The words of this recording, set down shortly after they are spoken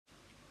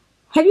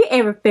Have you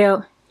ever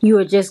felt you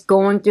are just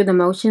going through the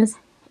motions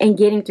and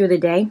getting through the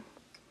day?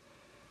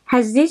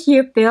 Has this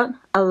year felt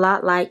a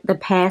lot like the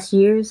past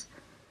years?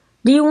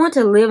 Do you want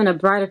to live in a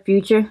brighter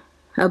future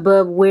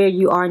above where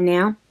you are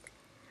now?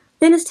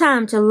 Then it's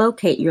time to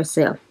locate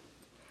yourself.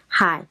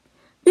 Hi,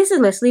 this is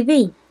Leslie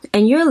V,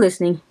 and you're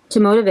listening to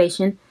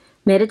Motivation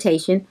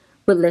Meditation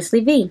with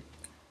Leslie V.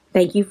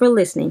 Thank you for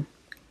listening.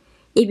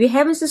 If you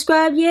haven't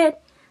subscribed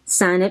yet,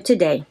 sign up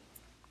today.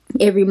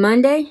 Every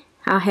Monday,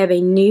 I'll have a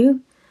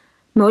new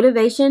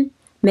Motivation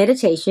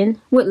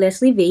Meditation with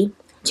Leslie V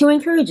to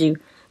encourage you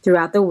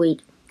throughout the week.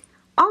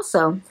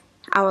 Also,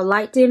 I would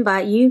like to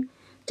invite you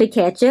to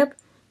catch up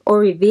or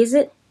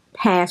revisit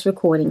past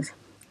recordings.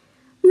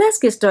 Let's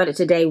get started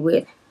today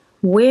with,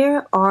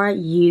 where are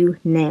you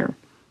now?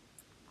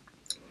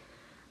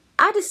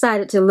 I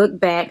decided to look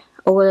back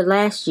over the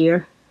last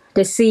year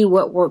to see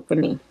what worked for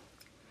me.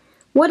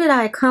 What did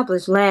I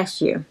accomplish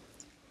last year?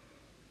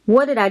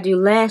 What did I do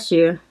last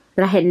year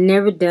that I had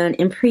never done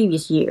in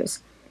previous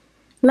years?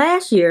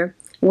 Last year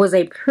was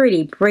a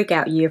pretty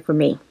breakout year for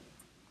me.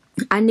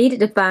 I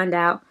needed to find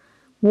out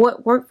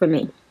what worked for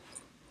me.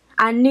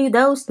 I knew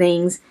those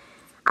things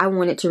I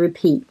wanted to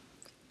repeat.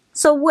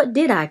 So what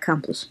did I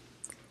accomplish?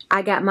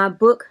 I got my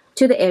book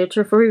to the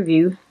editor for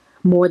review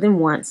more than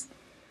once.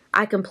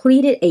 I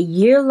completed a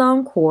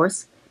year-long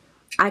course.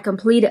 I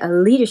completed a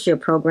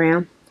leadership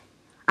program.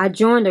 I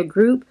joined a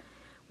group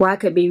where I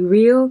could be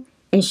real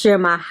and share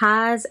my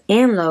highs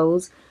and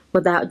lows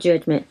without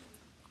judgment.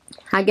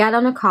 I got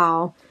on a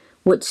call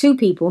with 2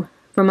 people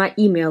from my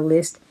email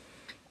list,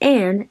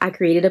 and I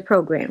created a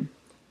program.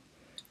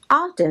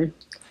 Often,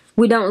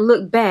 we don't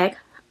look back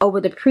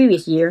over the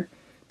previous year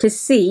to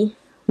see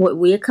what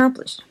we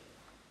accomplished.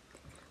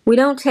 We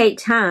don't take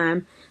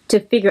time to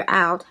figure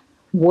out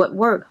what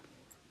worked.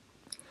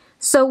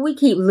 So we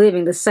keep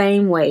living the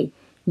same way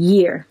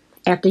year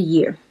after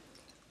year.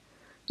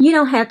 You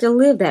don't have to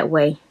live that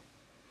way.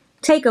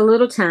 Take a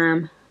little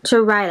time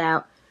to write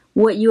out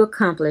what you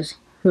accomplished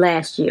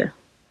last year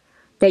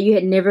that you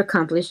had never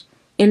accomplished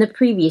in the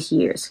previous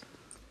years.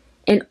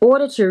 In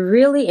order to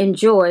really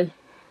enjoy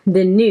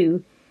the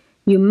new,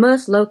 you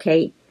must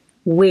locate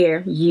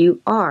where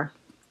you are.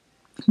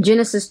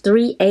 Genesis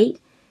 3:8,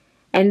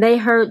 and they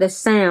heard the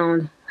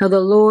sound of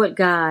the Lord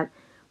God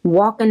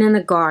walking in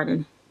the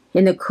garden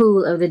in the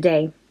cool of the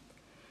day.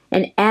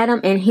 And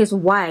Adam and his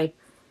wife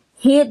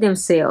hid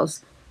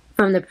themselves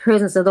from the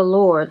presence of the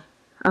Lord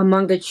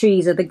among the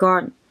trees of the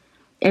garden.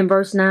 In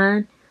verse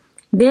 9,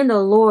 then the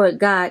Lord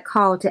God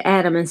called to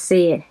Adam and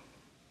said,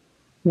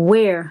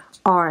 where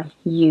are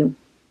you?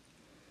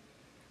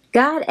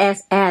 God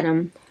asked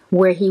Adam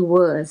where he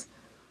was.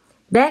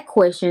 That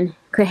question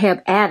could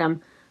help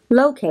Adam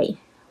locate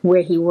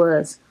where he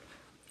was.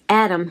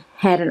 Adam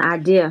had an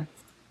idea.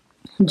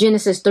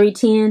 Genesis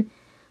 3:10,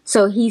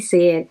 so he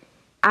said,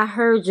 I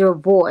heard your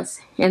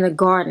voice in the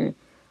garden,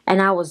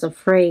 and I was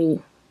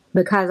afraid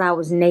because I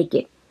was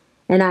naked,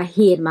 and I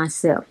hid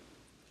myself.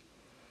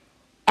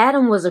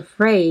 Adam was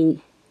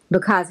afraid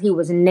because he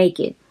was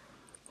naked.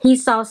 He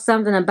saw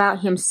something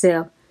about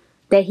himself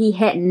that he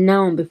hadn't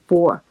known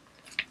before,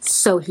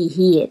 so he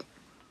hid.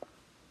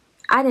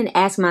 I didn't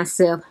ask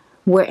myself,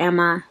 where am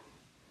I?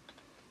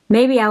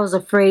 Maybe I was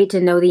afraid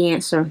to know the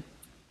answer.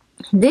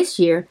 This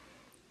year,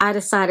 I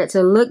decided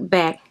to look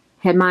back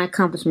at my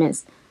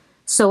accomplishments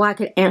so I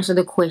could answer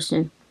the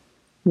question,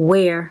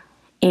 where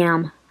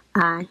am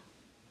I?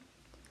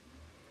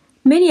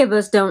 Many of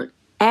us don't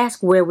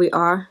ask where we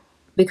are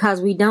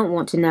because we don't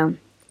want to know.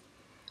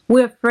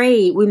 We're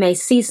afraid we may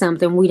see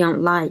something we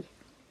don't like.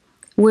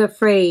 We're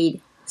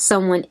afraid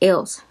someone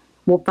else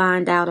will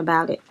find out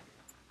about it.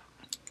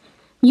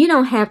 You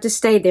don't have to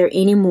stay there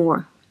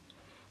anymore.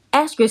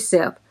 Ask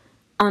yourself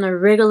on a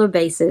regular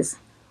basis,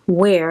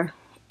 where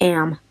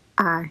am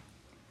I?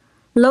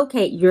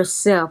 Locate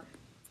yourself.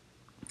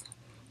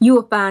 You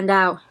will find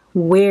out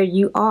where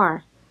you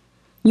are.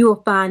 You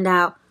will find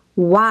out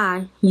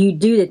why you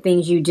do the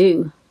things you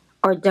do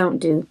or don't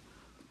do.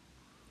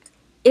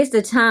 It's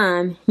the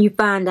time you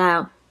find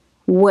out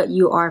what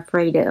you are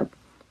afraid of.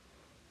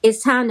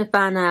 It's time to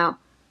find out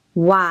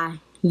why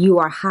you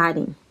are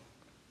hiding.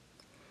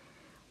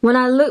 When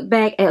I look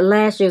back at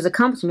last year's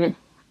accomplishment,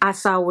 I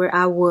saw where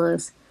I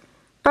was.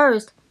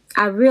 First,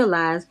 I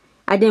realized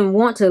I didn't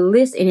want to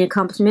list any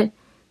accomplishment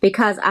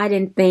because I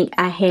didn't think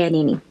I had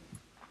any.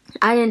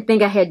 I didn't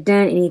think I had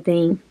done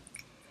anything.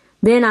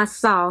 Then I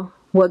saw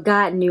what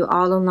God knew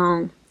all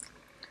along.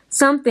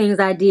 Some things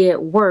I did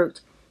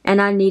worked, and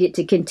I needed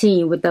to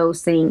continue with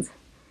those things.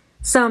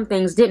 Some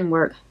things didn't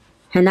work,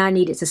 and I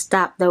needed to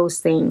stop those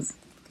things.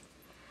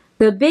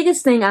 The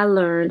biggest thing I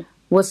learned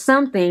was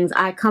some things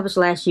I accomplished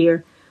last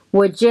year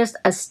were just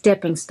a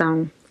stepping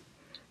stone.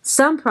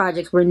 Some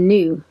projects were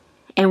new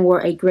and were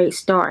a great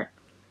start.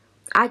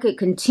 I could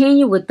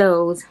continue with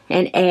those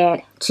and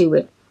add to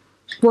it.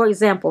 For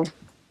example,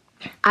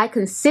 I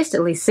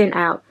consistently sent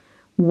out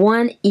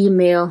 1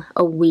 email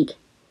a week.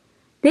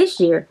 This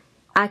year,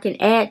 I can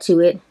add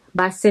to it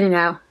by sending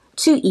out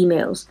 2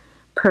 emails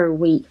per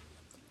week.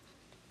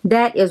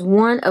 That is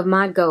one of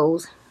my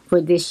goals for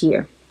this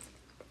year.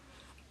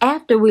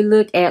 After we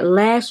look at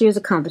last year's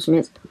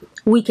accomplishments,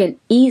 we can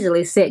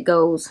easily set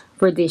goals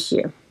for this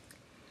year.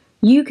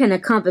 You can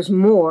accomplish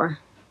more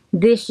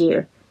this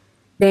year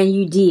than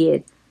you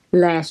did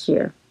last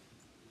year.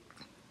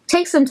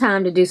 Take some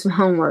time to do some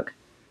homework.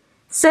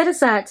 Set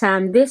aside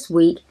time this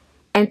week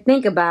and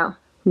think about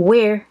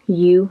where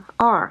you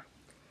are.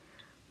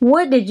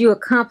 What did you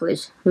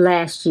accomplish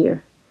last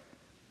year?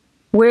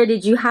 Where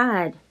did you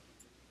hide?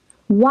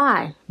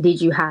 Why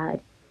did you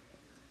hide?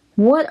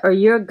 What are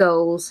your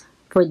goals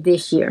for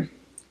this year?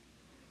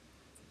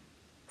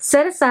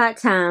 Set aside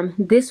time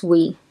this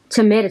week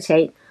to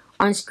meditate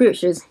on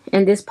scriptures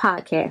in this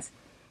podcast.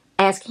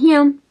 Ask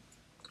Him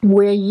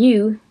where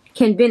you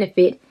can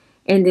benefit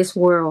in this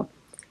world.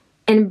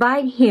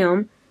 Invite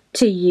Him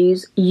to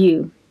use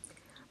you.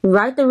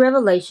 Write the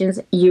revelations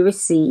you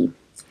receive.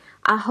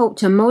 I hope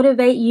to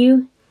motivate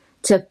you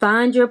to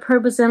find your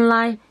purpose in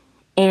life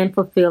and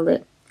fulfill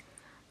it.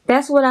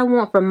 That's what I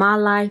want for my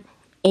life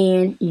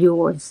and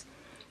yours.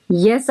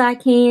 Yes, I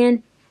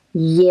can.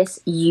 Yes,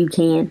 you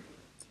can.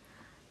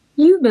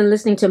 You've been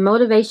listening to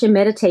Motivation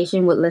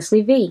Meditation with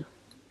Leslie V.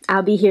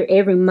 I'll be here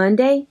every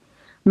Monday,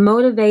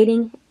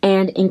 motivating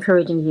and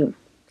encouraging you.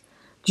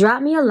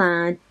 Drop me a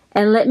line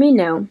and let me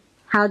know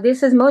how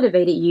this has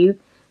motivated you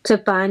to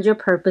find your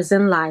purpose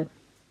in life.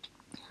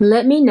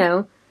 Let me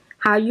know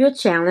how you're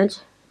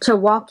challenged to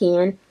walk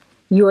in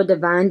your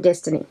divine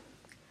destiny.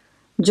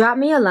 Drop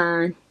me a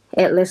line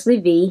at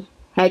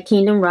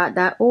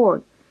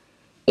lesliev@kingdomrock.org.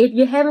 If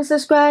you haven't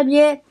subscribed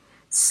yet,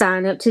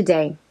 sign up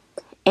today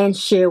and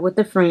share with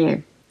a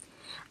friend.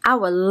 I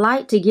would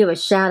like to give a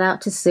shout out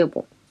to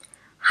Sybil.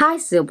 Hi,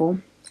 Sybil.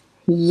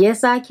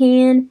 Yes, I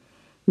can.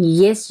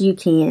 Yes, you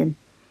can.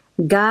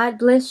 God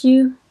bless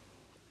you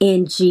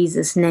in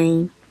Jesus'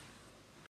 name.